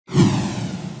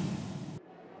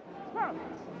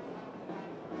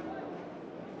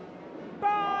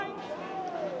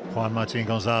Juan Martin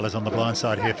Gonzalez on the blind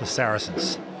side here for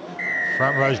Saracens.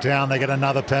 Front row's down, they get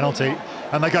another penalty,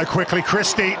 and they go quickly.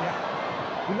 Christie.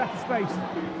 We left the space.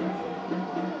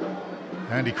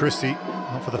 Andy Christie,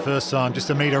 not for the first time, just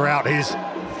a metre out. Here's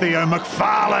Theo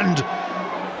McFarland,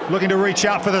 looking to reach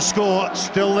out for the score.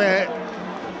 Still there.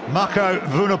 Mako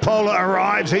Vunipola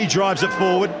arrives, he drives it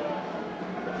forward.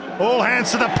 All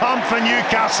hands to the pump for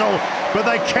Newcastle, but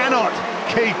they cannot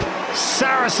keep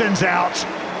Saracens out.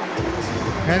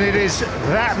 And it is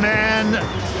that man,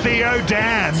 Theo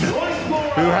Dan,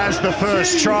 who has the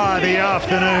first try of the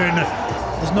afternoon.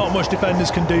 There's not much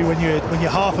defenders can do when you're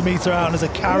half a metre out, and as a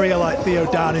carrier like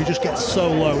Theo Dan who just gets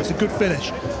so low. It's a good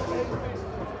finish.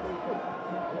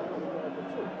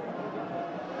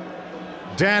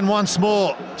 Dan once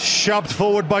more, shoved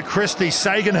forward by Christie.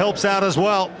 Sagan helps out as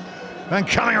well. And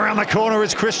coming around the corner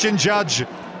is Christian Judge.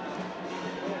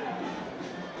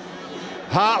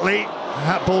 Hartley,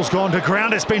 that ball's gone to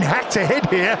ground. It's been hacked ahead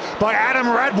here by Adam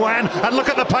Radwan, and look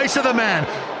at the pace of the man.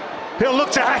 He'll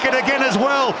look to hack it again as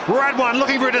well. Radwan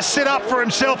looking for it to sit up for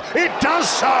himself. It does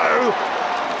so!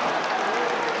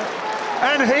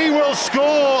 And he will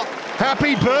score.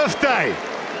 Happy birthday,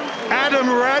 Adam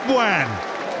Radwan.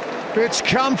 It's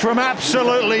come from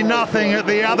absolutely nothing at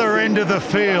the other end of the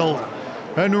field.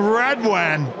 And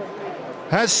Radwan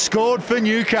has scored for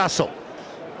Newcastle.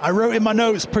 I wrote in my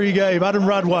notes pre-game, Adam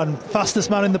Radwan, fastest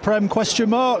man in the Prem, question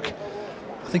mark.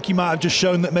 I think he might have just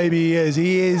shown that maybe he is.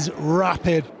 He is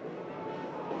rapid.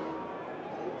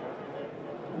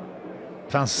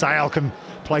 Van Sale can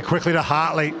play quickly to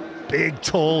Hartley. Big,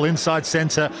 tall, inside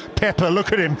centre. Pepper,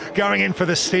 look at him, going in for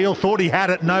the steal. Thought he had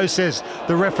it, no, says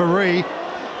the referee.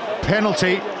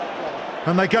 Penalty,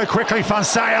 and they go quickly. Van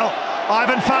Sale,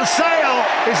 Ivan Van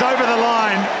Sale is over the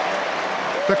line.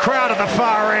 The crowd at the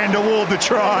far end award the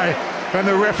try, and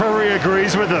the referee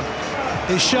agrees with them.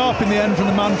 It's sharp in the end from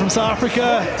the man from South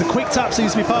Africa. The quick tap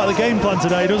seems to be part of the game plan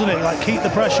today, doesn't it? Like, keep the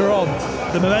pressure on.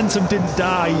 The momentum didn't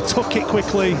die. He took it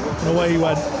quickly, and away he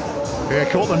went. Yeah,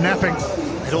 caught them napping.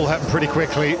 It all happened pretty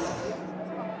quickly.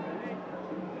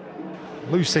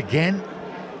 Loose again.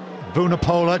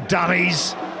 Vunipola,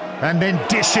 dummies. And then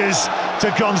dishes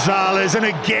to Gonzalez, and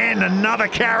again another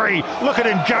carry. Look at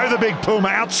him go, the big Puma,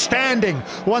 outstanding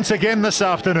once again this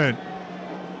afternoon.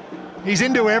 He's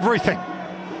into everything.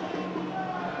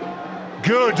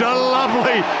 Good, a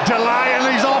lovely delay,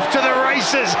 and he's off to the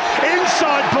races.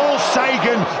 Inside ball,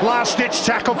 Sagan, last-ditch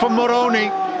tackle from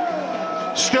Moroni.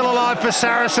 Still alive for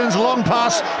Saracens, long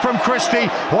pass from Christie.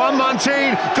 Juan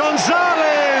Martin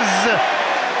Gonzalez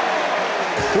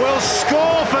will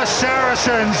score for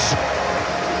Saracens,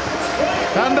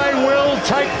 and they will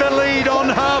take the lead on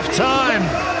half-time.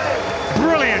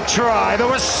 Brilliant try, there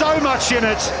was so much in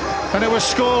it, and it was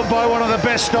scored by one of the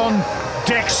best on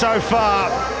deck so far,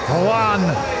 Juan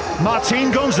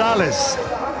Martin Gonzalez.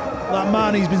 That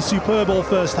man, he's been superb all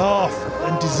first half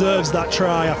and deserves that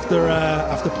try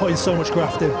after putting so much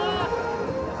graft in.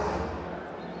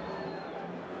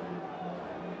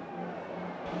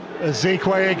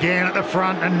 Ezekwe again at the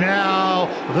front, and now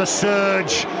the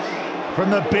surge from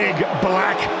the big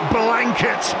black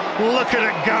blanket. Look at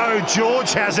it go,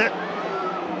 George has it.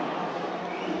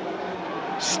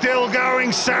 Still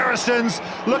going, Saracens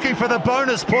looking for the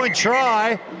bonus point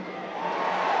try.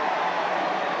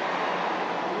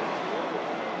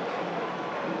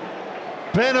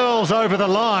 Ben Earl's over the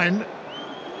line,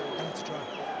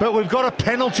 but we've got a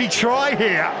penalty try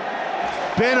here.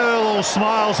 Ben Earl all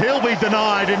smiles, he'll be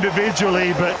denied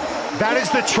individually, but that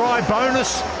is the try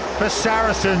bonus for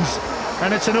Saracens,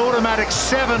 and it's an automatic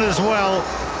 7 as well.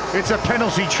 It's a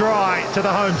penalty try to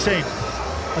the home team.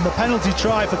 And the penalty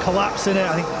try for collapsing it,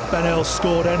 I think Ben Earl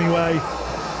scored anyway.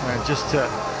 And just to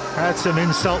add some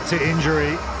insult to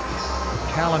injury,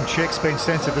 Callum Chick's been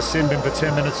sent to the sin bin for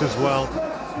 10 minutes as well.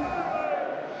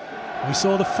 We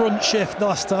saw the front shift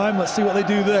last time, let's see what they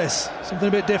do this. Something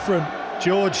a bit different.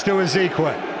 George to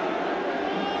Ezekwe.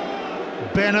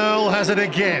 Ben Earl has it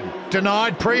again.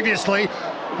 Denied previously,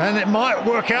 and it might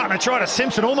work out, and a try to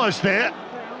Simpson almost there.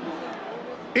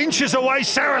 Inches away,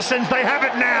 Saracens, they have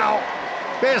it now.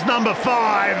 There's number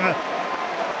 5.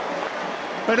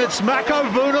 And it's Mako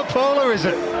Vunipola, is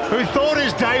it? Who thought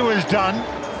his day was done.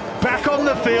 Back on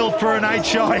the field for an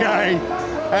HIA,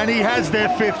 and he has their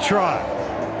 5th try.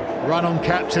 Run on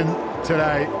captain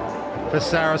today for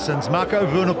Saracens. Mako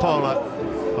Vunipola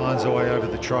finds a way over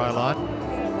the try line.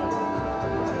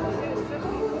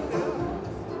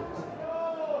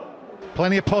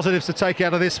 Plenty of positives to take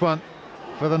out of this one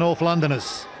for the North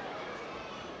Londoners.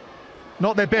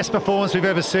 Not their best performance we've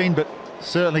ever seen, but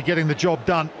certainly getting the job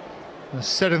done. They're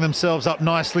setting themselves up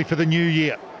nicely for the new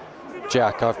year.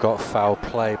 Jack, I've got foul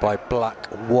play by Black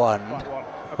 1.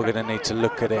 We're going to need to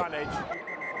look at it.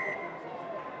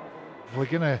 We're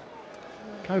going to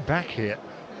go back here.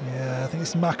 Yeah, I think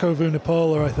it's Mako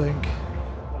Vunipola, I think.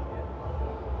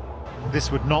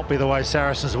 This would not be the way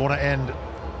Saracens want to end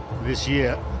this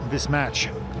year, this match.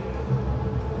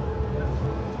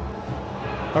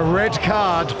 A red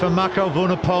card for Mako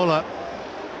Vunipola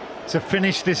to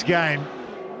finish this game.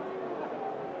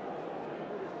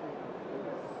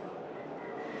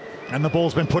 And the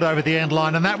ball's been put over the end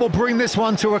line, and that will bring this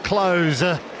one to a close.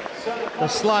 A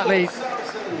slightly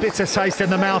bitter taste in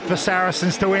the mouth for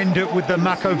Saracens to end it with the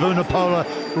Mako Vunipola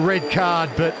red card,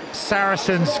 but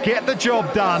Saracens get the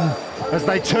job done as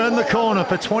they turn the corner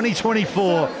for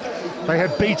 2024. They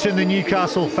have beaten the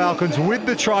Newcastle Falcons with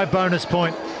the try bonus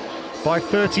point by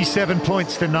 37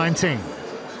 points to 19.